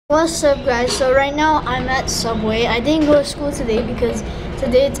What's up, guys? So right now I'm at Subway. I didn't go to school today because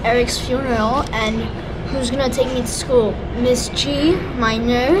today it's Eric's funeral, and who's gonna take me to school? Miss G, my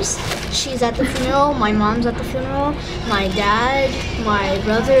nurse, she's at the funeral. My mom's at the funeral. My dad, my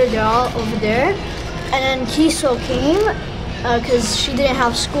brother, they're all over there. And then Kiso came because she didn't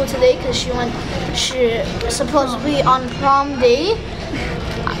have school today because she supposed to be on prom day.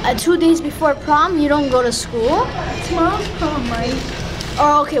 2 days before prom, you don't go to school. Tomorrow's prom, right?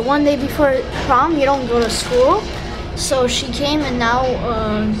 Oh, okay, 1 day before prom, you don't go to school. So she came, and now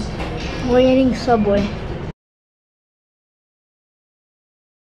we're eating Subway.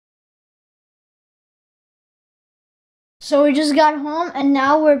 So we just got home, and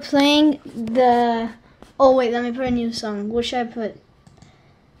now we're playing the... Oh wait, let me put a new song. What should I put?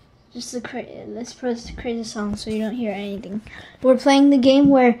 Just let's put a crazy song so you don't hear anything. We're playing the game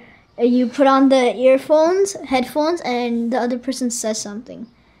where you put on the headphones, and the other person says something.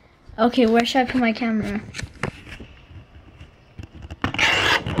 Okay, where should I put my camera?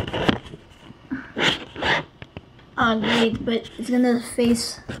 Oh, great, but it's gonna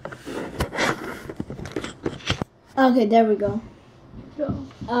face... Okay, there we go.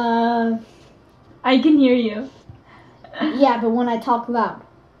 I can hear you. Yeah, but when I talk loud.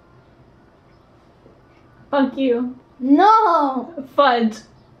 Fuck you. No! Fudge.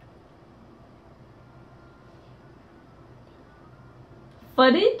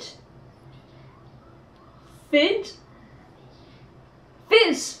 Footage? Fidge?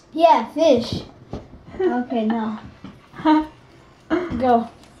 Fish! Yeah, fish. Okay, no. Go.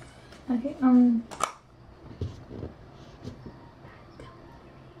 Okay,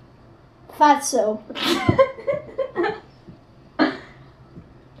 Fatso.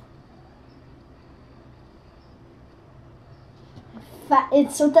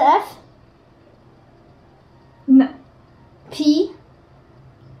 It's with the F? No. P?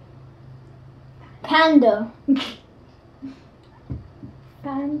 Panda.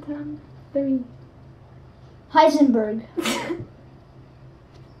 Phantom 3. Heisenberg.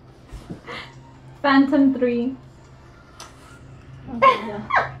 Phantom 3. Okay, go.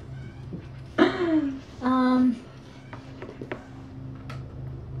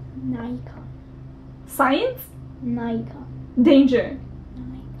 Nikon. Science? Nikon. Danger.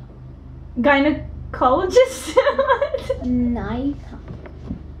 Nikon. Gynecologist? Nikon.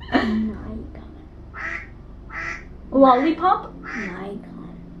 Nikon. Lollipop?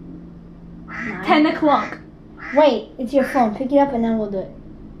 Nikon. 10 o'clock. Wait, it's your phone. Pick it up and then we'll do it.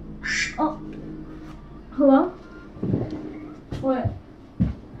 Oh. Hello? What?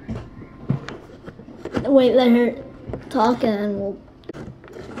 Wait, let her talk and then we'll...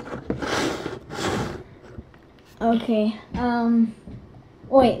 Okay,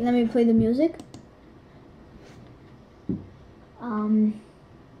 wait, let me play the music.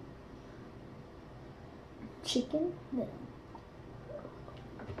 Chicken?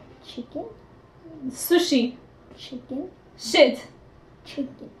 Chicken? Sushi. Chicken? Shit.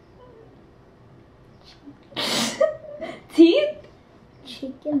 Chicken. Teeth?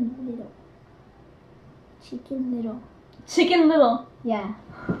 Chicken little. Chicken little. Chicken Little. Yeah.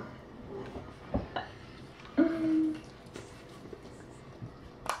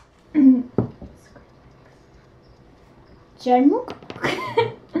 Jarmuk?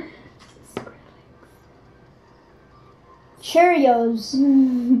 Cheerios.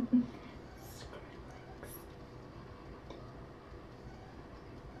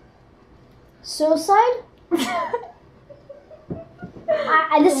 Suicide?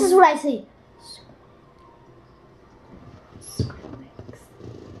 This is what I say.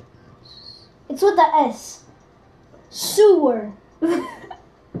 It's with the S. Sewer.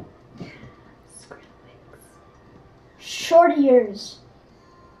 Short ears.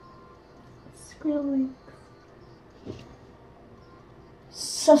 Skrillex.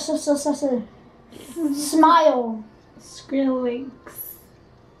 Smile. Skrillex.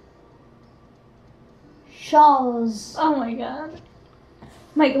 Shawls. Oh my god.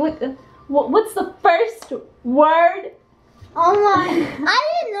 Mike, what's the first word? Oh my, I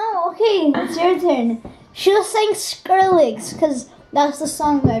didn't know. Okay, it's your turn. She was saying Skrillex because that's the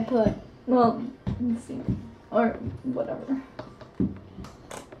song I put. Well, let's see. Or whatever.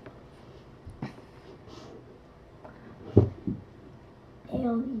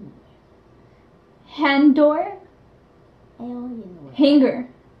 Alien. Hand door. Alienware. Hanger.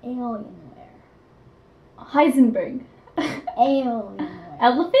 Alienware. Heisenberg. Alienware.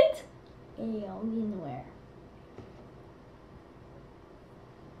 Elephant. Alienware.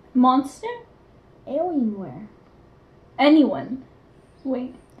 Monster. Alienware. Anyone.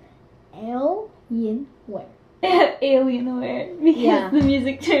 Wait. Alienware. Alienware because the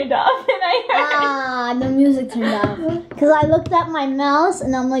music turned off and I heard. Ah, the music turned off. Because I looked at my mouse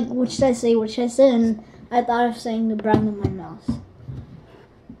and I'm like, what should I say? What should I say? And I thought of saying the brand of my mouse.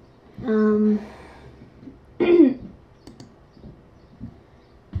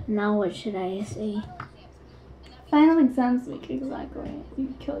 Now what should I say? Final exams week, exactly. You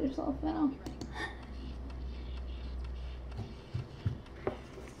can kill yourself now.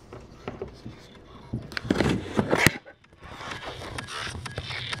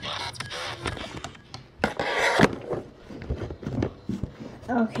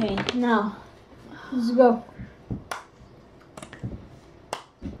 Okay, now let's go.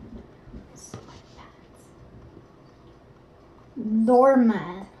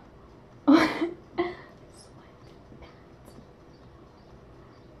 Doormat.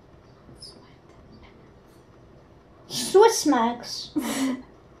 Swiss Max.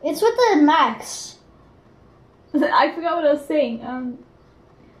 It's with the Max. I forgot what I was saying.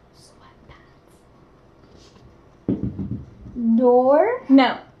 Sweatpants. Door?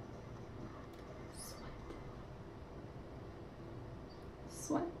 No.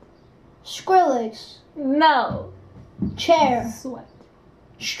 Sweat. Skrillex. No. Chair. Sweat.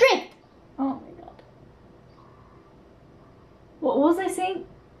 Strict. Oh my god. What was I saying?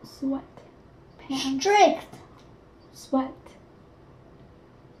 Sweat. Pants. Strict. Sweat.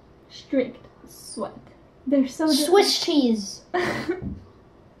 Strict. Sweat. They're so different. Swiss cheese.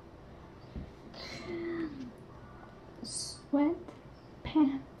 Sweat.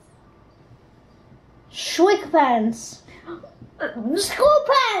 Pants. Schwick pants. School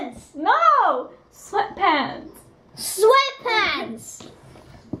pants. No! Sweatpants. Sweatpants.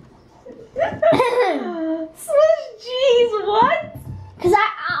 Swiss cheese, what? Cause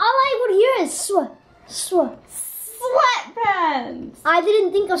all I would hear is Sweatpants. I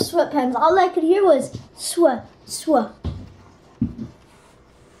didn't think of sweatpants. All I could hear was swa.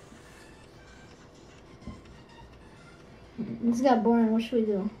 This got boring. What should we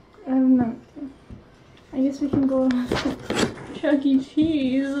do? I don't know. I guess we can go to Chuck E.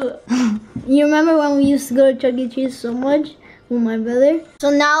 Cheese. You remember when we used to go to Chuck E. Cheese so much with my brother?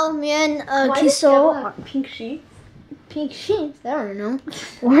 So now me and Kiso, pink sheets. pink sheets, I don't know.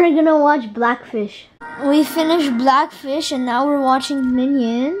 We're gonna watch Blackfish. We finished Blackfish and now we're watching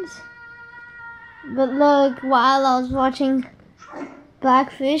Minions. But look, while I was watching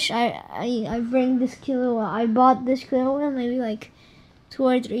Blackfish, I bring this kilo. I bought this kilo maybe like 2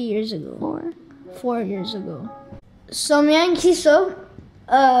 or 3 years ago. 4 years ago. So me and Kiso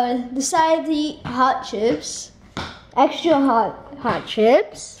decided to eat hot chips, extra hot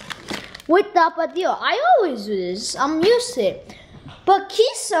chips with tapatio. I always do this. I'm used to it. But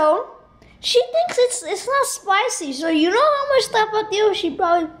Kiso, she thinks it's not spicy. So you know how much tapatio she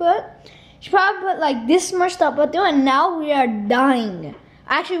probably put? She probably put like this much tapatio, and now we are dying.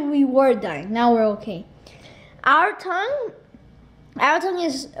 Actually, we were dying. Now we're okay. Our tongue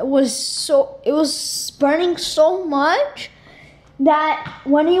was burning so much that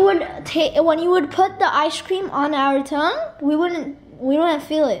when you would put the ice cream on our tongue, we wouldn't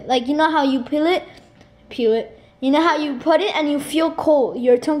feel it. Like, you know how you peel it. You know how you put it and you feel cold.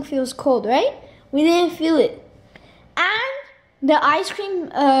 Your tongue feels cold, right? We didn't feel it. And the ice cream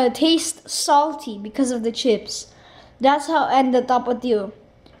tastes salty because of the chips. And the tapatio.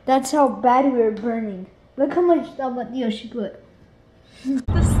 That's how bad we were burning. Look how much tapatio she put.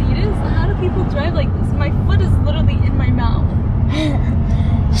 The seat is? How do people drive like this? My foot is literally in my mouth.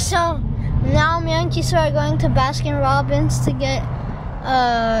 So now me and Kisa are going to Baskin Robbins to get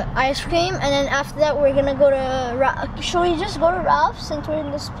ice cream, and then after that we're gonna go to should we just go to Ralph's since we're in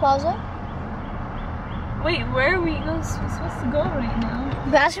this plaza? Wait, where are we supposed to go right now?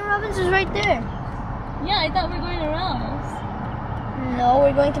 Baskin Robbins is right there. Yeah, I thought we were going to Ralph's. No,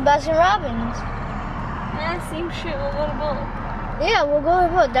 we're going to Baskin Robbins. Yeah, same shit, we'll go to both. Yeah, we'll go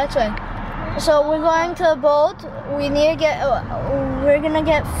to both, that's right. So we're going to both. We need to get, we're gonna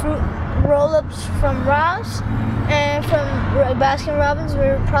get fruit roll-ups from Ralph's, and from Baskin Robbins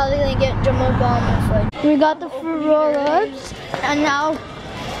we're probably gonna get Jumbo Bomb and Fudge. We got the fruit roll-ups, and now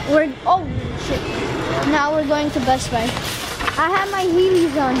we're, oh shit. Now we're going to Best Buy. I have my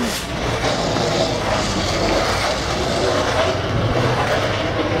Heelys on here.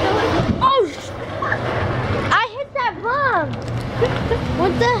 Oh! I hit that bomb!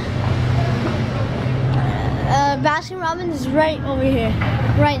 What the? Baskin Robbins is right over here.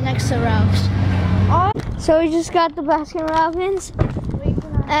 Right next to Ralph's. Oh. So we just got the Baskin Robbins.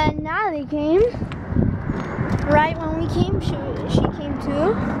 And Natalie came. Right when we came, she came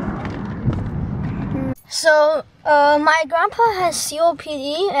too. So, my grandpa has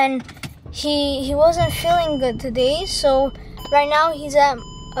COPD and he wasn't feeling good today, so right now he's at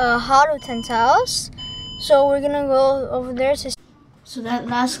Harutan's house. So we're gonna go over there to. So that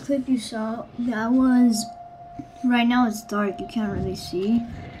last clip you saw, that was. Right now it's dark, you can't really see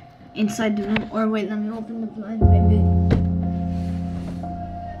inside the room. Or wait, let me open the blinds, baby.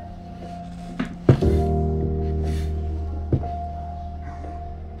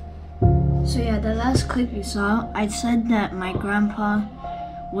 So yeah, the last clip you saw, I said that my grandpa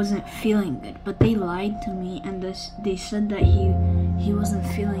wasn't feeling good, but they lied to me and they said that he wasn't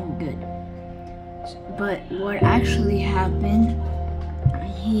feeling good. But what actually happened,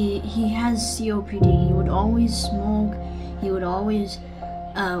 he has COPD. He would always smoke. He would always,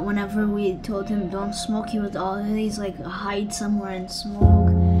 whenever we told him don't smoke, he would always like hide somewhere and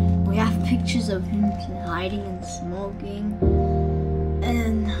smoke. We have pictures of him hiding and smoking,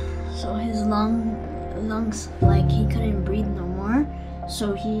 and so his lungs, like he couldn't breathe no more.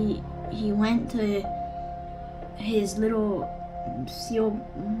 So he went to his little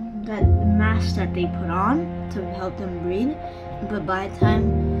that mask that they put on to help them breathe. But by the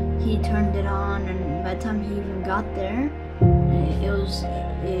time he turned it on, and by the time he even got there,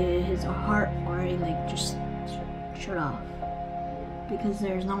 his heart already like just shut off because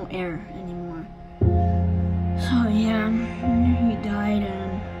there's no air anymore. So yeah, he died,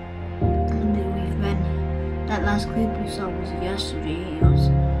 and we've been. That last clip you saw was yesterday. It was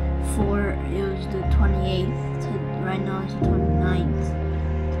the 28th. Right now it's the 29th.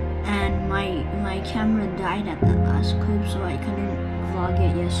 And my camera died at that last clip, so I couldn't vlog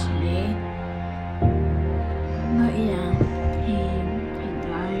it yesterday. But yeah, he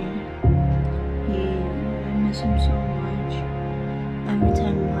died. I miss him so much. Every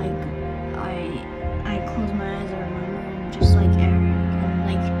time like I close my eyes, I remember him, just like Eric. And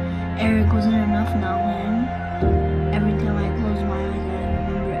like Eric wasn't enough, now him. Every time I close my eyes, I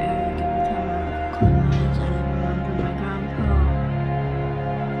remember Eric. Every time I close my eyes, I remember my grandpa.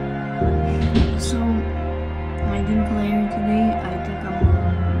 So I think later today, I think I'm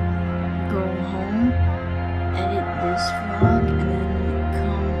gonna go home, edit this vlog, and then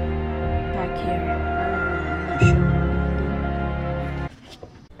come back here. I'm not sure what I'm gonna do.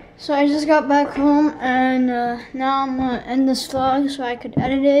 So I just got back home, and now I'm gonna end this vlog so I could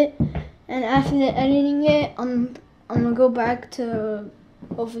edit it. And after editing it, I'm gonna go back to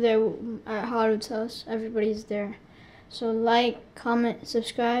over there at Haru's house. Everybody's there. So like, comment,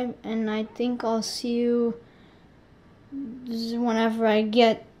 subscribe, and I think I'll see you whenever I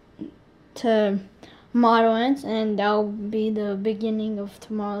get to Model Ends, and that'll be the beginning of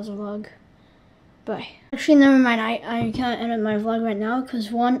tomorrow's vlog. Bye. Actually, never mind. I can't edit my vlog right now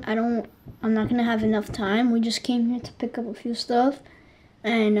because one, I'm not gonna have enough time. We just came here to pick up a few stuff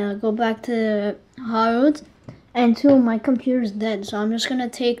and go back to Haru's. And two, my computer's dead, so I'm just gonna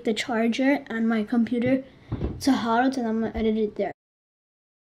take the charger and my computer to Haru's, and I'm gonna edit it there.